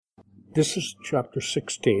This is Chapter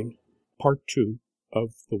 16, Part 2 of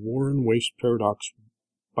The War and Waste Paradox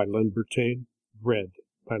by Len Bertain, read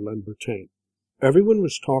by Len Bertain. Everyone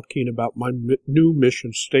was talking about my new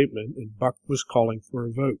mission statement, and Buck was calling for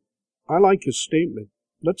a vote. I like his statement.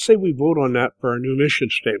 Let's say we vote on that for our new mission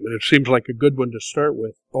statement. It seems like a good one to start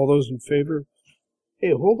with. All those in favor?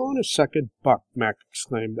 Hey, hold on a second, Buck, Mac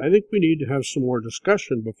exclaimed. I think we need to have some more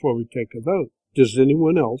discussion before we take a vote. Does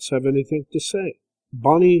anyone else have anything to say?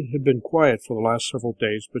 Bonnie had been quiet for the last several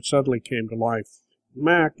days, but suddenly came to life.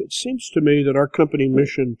 Mac, it seems to me that our company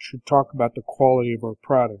mission should talk about the quality of our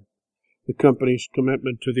product, the company's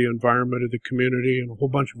commitment to the environment of the community, and a whole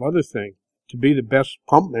bunch of other things. To be the best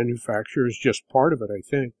pump manufacturer is just part of it, I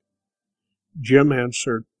think. Jim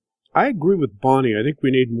answered, I agree with Bonnie. I think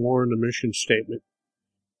we need more in the mission statement.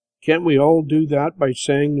 Can't we all do that by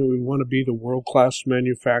saying that we want to be the world-class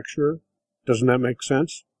manufacturer? Doesn't that make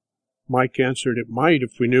sense? Mike answered, it might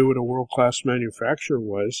if we knew what a world-class manufacturer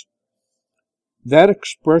was. That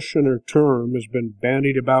expression or term has been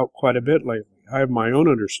bandied about quite a bit lately. I have my own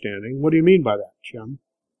understanding. What do you mean by that, Jim?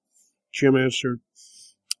 Jim answered,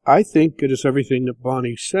 I think it is everything that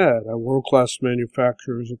Bonnie said. A world-class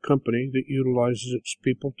manufacturer is a company that utilizes its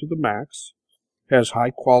people to the max, has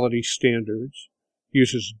high-quality standards,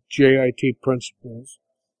 uses JIT principles,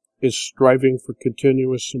 is striving for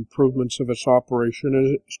continuous improvements of its operation,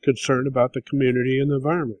 and is concerned about the community and the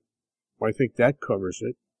environment. Well, I think that covers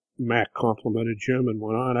it. Mac complimented Jim and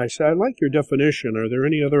went on. I said, I like your definition. Are there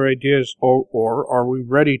any other ideas, or are we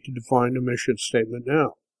ready to define the mission statement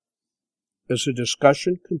now? As the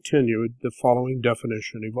discussion continued, the following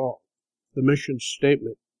definition evolved. The mission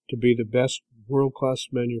statement to be the best world-class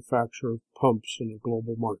manufacturer of pumps in the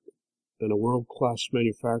global market. And a world-class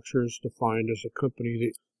manufacturer is defined as a company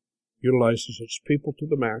that utilizes its people to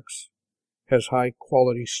the max, has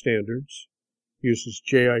high-quality standards, uses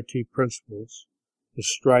JIT principles,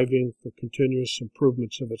 is striving for continuous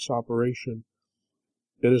improvements of its operation,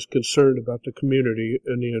 and is concerned about the community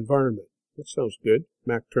and the environment. That sounds good.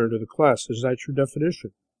 Mac turned to the class. Is that your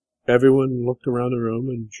definition? Everyone looked around the room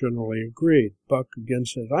and generally agreed. Buck again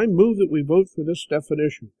said, I move that we vote for this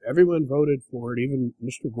definition. Everyone voted for it, even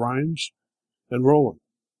Mr. Grimes and Roland.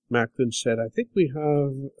 Mac then said, I think we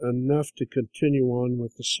have enough to continue on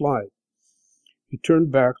with the slide. He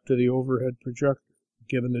turned back to the overhead projector.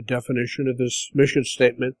 Given the definition of this mission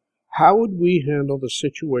statement, how would we handle the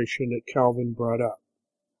situation that Calvin brought up?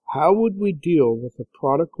 How would we deal with a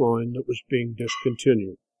product line that was being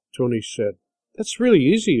discontinued? Tony said, That's really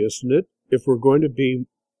easy, isn't it? If we're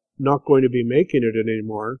not going to be making it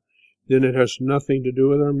anymore, then it has nothing to do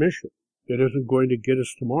with our mission. It isn't going to get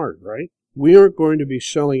us to Mars, right? We aren't going to be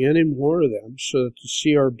selling any more of them, so that the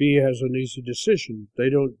CRB has an easy decision. They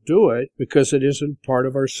don't do it because it isn't part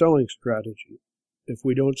of our selling strategy. If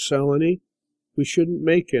we don't sell any, we shouldn't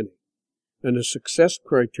make any. And the success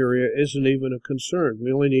criteria isn't even a concern.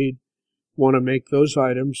 We only want to make those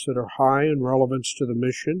items that are high in relevance to the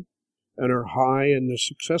mission and are high in the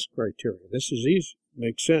success criteria. This is easy.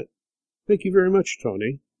 Makes sense. Thank you very much,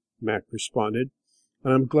 Tony, Mac responded.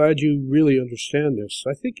 And I'm glad you really understand this.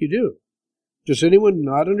 I think you do. Does anyone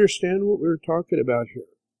not understand what we're talking about here?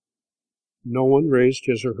 No one raised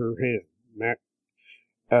his or her hand. Mac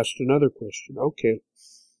asked another question. Okay,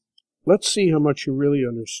 let's see how much you really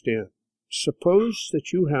understand. Suppose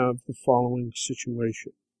that you have the following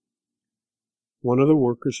situation. One of the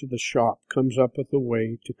workers of the shop comes up with a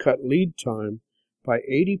way to cut lead time by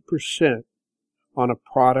 80% on a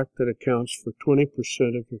product that accounts for 20%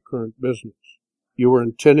 of your current business. You are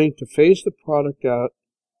intending to phase the product out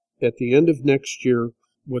at the end of next year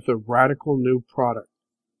with a radical new product.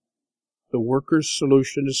 The worker's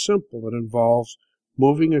solution is simple. It involves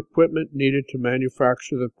moving equipment needed to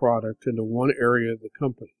manufacture the product into one area of the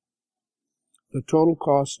company. The total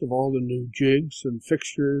cost of all the new jigs and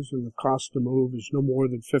fixtures and the cost to move is no more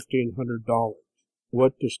than $1,500.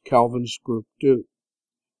 What does Calvin's group do?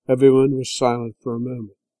 Everyone was silent for a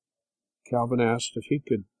moment. Calvin asked if he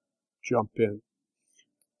could jump in.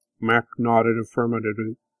 Mac nodded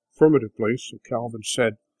affirmatively, so Calvin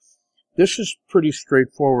said, This is pretty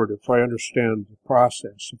straightforward if I understand the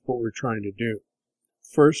process of what we're trying to do.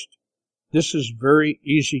 First, this is very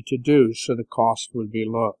easy to do, so the cost would be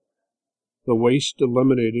low. The waste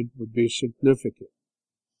eliminated would be significant.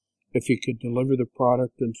 If you could deliver the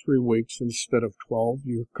product in 3 weeks instead of 12,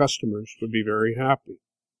 your customers would be very happy.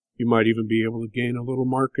 You might even be able to gain a little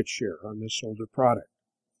market share on this older product.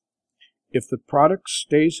 If the product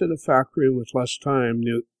stays in the factory with less time,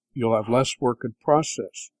 you'll have less work in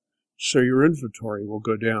process, so your inventory will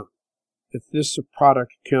go down. If this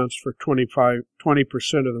product accounts for 20%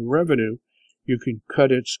 of the revenue, you can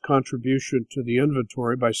cut its contribution to the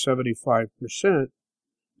inventory by 75%,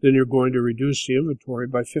 then you're going to reduce the inventory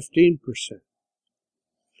by 15%.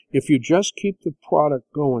 If you just keep the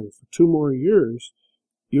product going for 2 more years,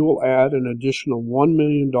 you will add an additional $1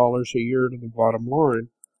 million a year to the bottom line,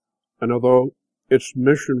 and although its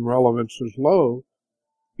mission relevance is low,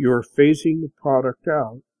 you're phasing the product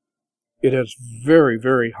out. It has very,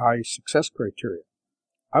 very high success criteria.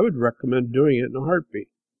 I would recommend doing it in a heartbeat.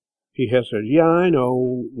 He has said, yeah, I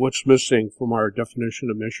know what's missing from our definition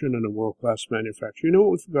of mission and a world-class manufacturer. You know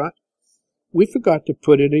what we forgot? We forgot to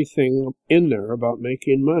put anything in there about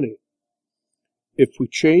making money. If we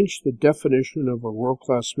change the definition of a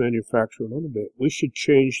world-class manufacturer a little bit, we should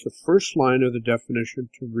change the first line of the definition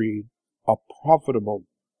to read, a profitable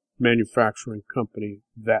manufacturing company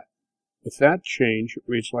that. With that change, it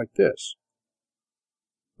reads like this.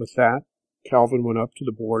 With that, Calvin went up to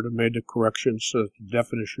the board and made the correction so that the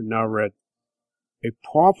definition now read, a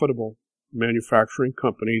profitable manufacturing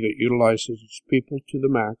company that utilizes its people to the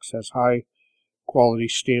max, has high quality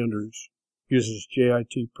standards, uses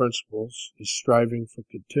JIT principles, is striving for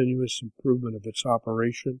continuous improvement of its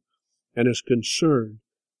operation, and is concerned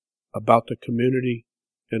about the community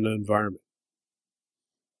and the environment.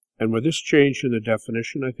 And with this change in the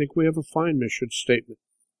definition, I think we have a fine mission statement.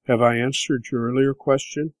 Have I answered your earlier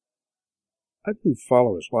question? I didn't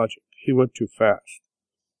follow his logic. He went too fast.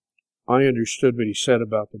 I understood what he said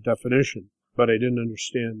about the definition, but I didn't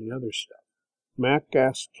understand the other stuff. Mac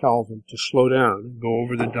asked Calvin to slow down and go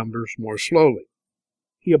over the numbers more slowly.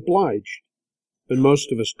 He obliged, and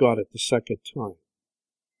most of us got it the second time.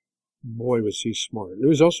 Boy, was he smart. He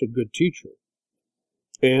was also a good teacher.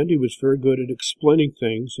 And he was very good at explaining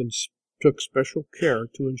things and took special care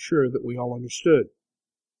to ensure that we all understood.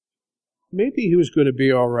 Maybe he was going to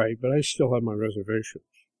be all right, but I still had my reservations.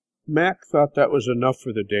 Mac thought that was enough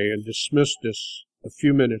for the day and dismissed us a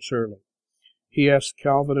few minutes early. He asked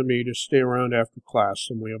Calvin and me to stay around after class,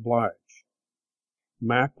 and we obliged.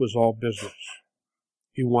 Mac was all business.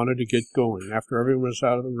 He wanted to get going. After everyone was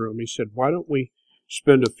out of the room, he said, why don't we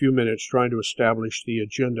spend a few minutes trying to establish the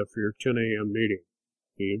agenda for your 10 a.m. meeting?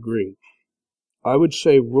 He agreed. I would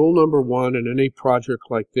say rule number 1 in any project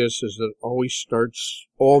like this is that it always starts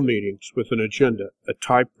all meetings with an agenda, a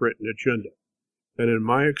typewritten agenda. And in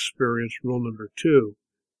my experience, rule number 2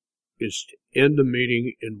 is to end the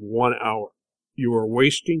meeting in 1 hour. You are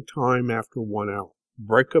wasting time after 1 hour.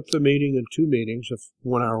 Break up the meeting in 2 meetings if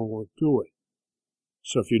 1 hour won't do it.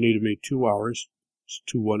 So if you need to meet 2 hours, it's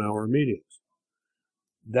 2 1-hour meetings.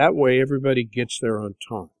 That way everybody gets there on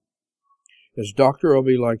time. As Dr.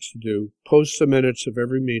 Obi likes to do, post the minutes of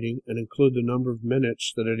every meeting and include the number of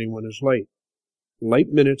minutes that anyone is late.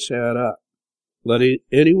 Late minutes add up. Let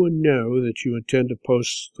anyone know that you intend to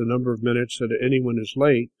post the number of minutes that anyone is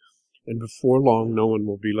late, and before long no one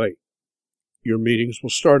will be late. Your meetings will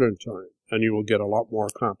start on time, and you will get a lot more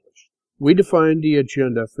accomplished. We defined the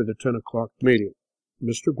agenda for the 10 o'clock meeting.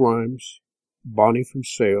 Mr. Grimes, Bonnie from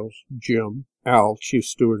sales, Jim, Al, chief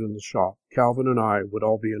steward in the shop, Calvin, and I would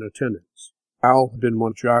all be in attendance. Al had been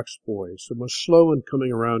one of Jack's boys and was slow in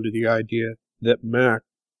coming around to the idea that Mac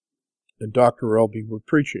and Dr. Elby were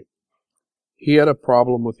preaching. He had a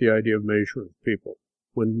problem with the idea of measuring people.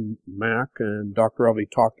 When Mac and Dr. Elby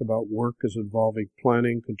talked about work as involving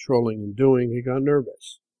planning, controlling, and doing, he got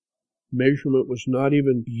nervous. Measurement was not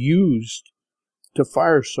even used to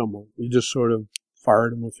fire someone. You just sort of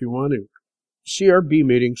fired him if you wanted. CRB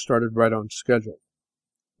meeting started right on schedule.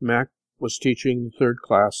 Mac was teaching the 3rd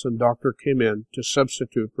class, and Doctor came in to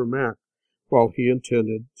substitute for Mac while he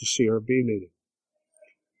attended the CRB meeting.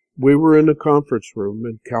 We were in the conference room,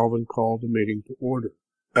 and Calvin called the meeting to order.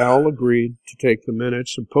 Al agreed to take the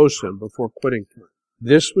minutes and post them before quitting time.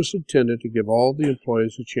 This was intended to give all the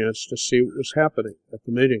employees a chance to see what was happening at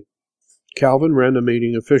the meeting. Calvin ran the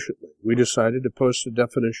meeting efficiently. We decided to post the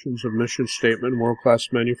definitions of mission statement and world-class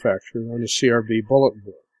manufacturing on the CRB bulletin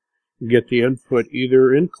board and get the input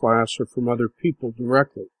either in class or from other people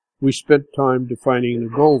directly. We spent time defining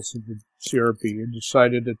the goals of the CRB and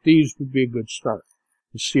decided that these would be a good start.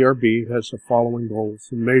 The CRB has the following goals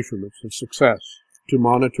and measurements of success: to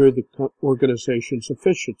monitor the organization's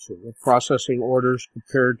efficiency of processing orders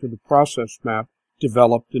compared to the process map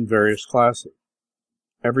developed in various classes.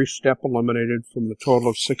 Every step eliminated from the total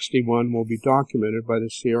of 61 will be documented by the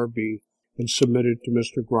CRB and submitted to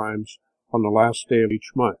Mr. Grimes on the last day of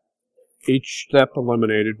each month. Each step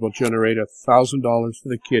eliminated will generate $1,000 for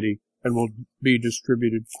the kitty and will be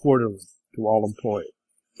distributed quarterly to all employees.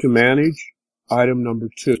 To manage, item number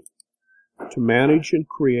 2. To manage and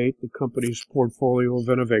create the company's portfolio of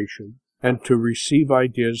innovation, and to receive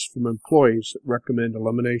ideas from employees that recommend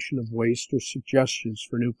elimination of waste or suggestions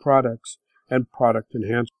for new products and product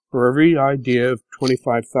enhancement. For every idea of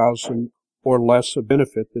 $25,000 or less of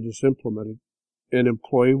benefit that is implemented, an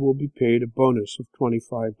employee will be paid a bonus of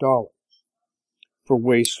 $25. For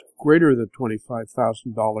waste greater than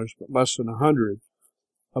 $25,000 but less than $100,000,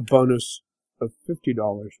 a bonus of $50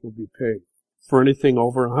 will be paid. For anything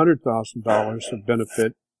over $100,000 of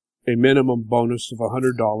benefit, a minimum bonus of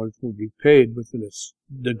 $100 will be paid with a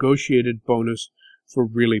negotiated bonus for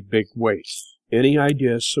really big waste. Any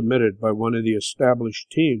idea submitted by one of the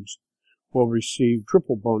established teams will receive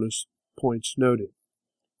triple bonus points noted,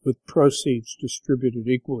 with proceeds distributed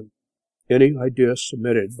equally. Any idea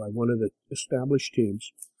submitted by one of the established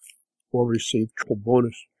teams will receive triple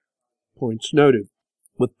bonus points noted,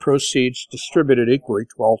 with proceeds distributed equally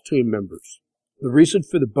to all team members. The reason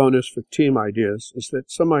for the bonus for team ideas is that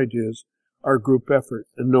some ideas are group effort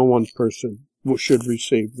and no one person should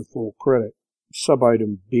receive the full credit.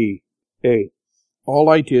 Subitem B. A. All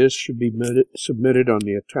ideas should be submitted on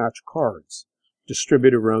the attached cards,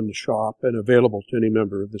 distributed around the shop and available to any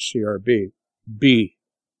member of the CRB. B.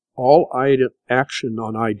 All action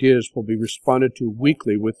on ideas will be responded to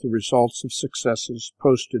weekly with the results of successes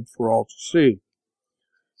posted for all to see.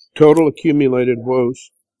 Total accumulated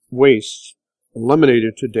wastes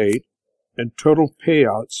eliminated to date and total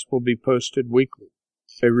payouts will be posted weekly.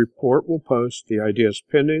 A report will post the ideas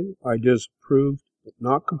pending, ideas approved but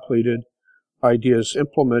not completed, ideas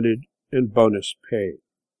implemented, and bonus paid.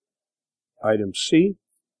 Item C.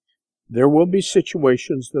 There will be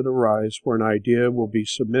situations that arise where an idea will be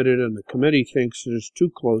submitted and the committee thinks it is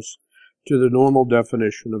too close to the normal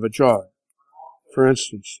definition of a job. For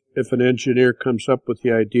instance, if an engineer comes up with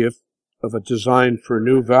the idea of a design for a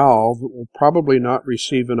new valve, it will probably not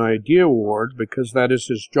receive an idea award because that is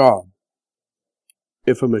his job.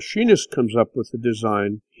 If a machinist comes up with a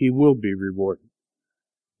design, he will be rewarded.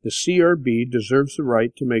 The CRB deserves the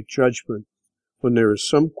right to make judgment when there is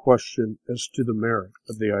some question as to the merit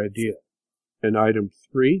of the idea. In item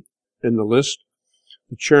 3 in the list,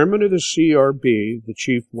 the chairman of the CRB, the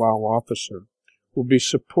chief WOW officer, will be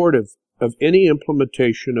supportive of any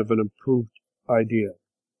implementation of an improved idea.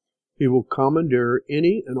 He will commandeer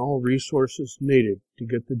any and all resources needed to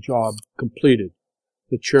get the job completed.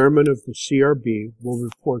 The chairman of the CRB will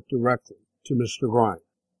report directly to Mr. Ryan.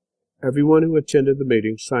 Everyone who attended the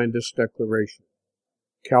meeting signed this declaration.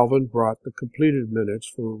 Calvin brought the completed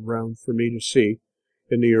minutes around for me to see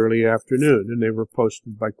in the early afternoon, and they were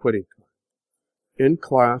posted by quitting time. In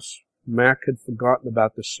class, Mac had forgotten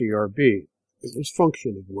about the CRB. It was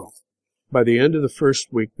functioning well. By the end of the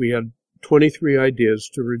first week, we had 23 ideas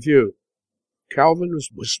to review. Calvin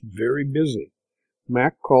was very busy.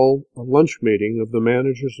 Mac called a lunch meeting of the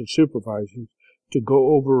managers and supervisors to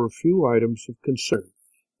go over a few items of concern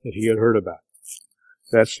that he had heard about.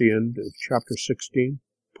 That's the end of Chapter 16,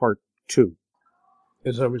 Part 2.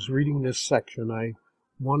 As I was reading this section, I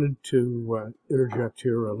wanted to interject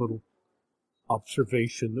here a little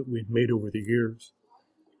observation that we've made over the years.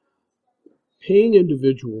 Paying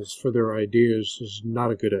individuals for their ideas is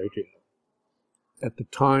not a good idea. At the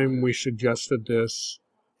time we suggested this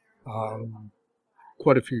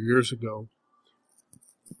quite a few years ago,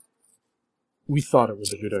 we thought it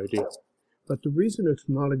was a good idea. But the reason it's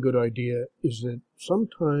not a good idea is that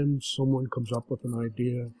sometimes someone comes up with an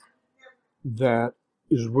idea that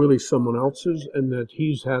is really someone else's and that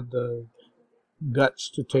he's had the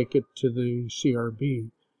guts to take it to the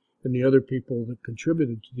CRB, and the other people that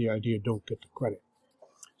contributed to the idea don't get the credit.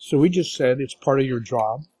 So we just said it's part of your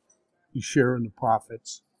job. You share in the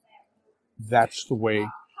profits. That's the way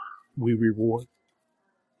we reward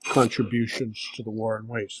contributions to the war on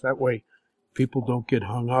waste. That way people don't get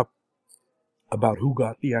hung up about who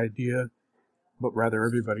got the idea, but rather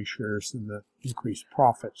everybody shares in the increased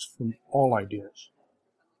profits from all ideas.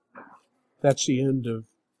 That's the end of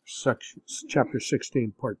Chapter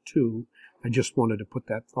 16, Part 2. I just wanted to put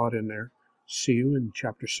that thought in there. See you in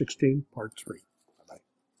Chapter 16, Part 3.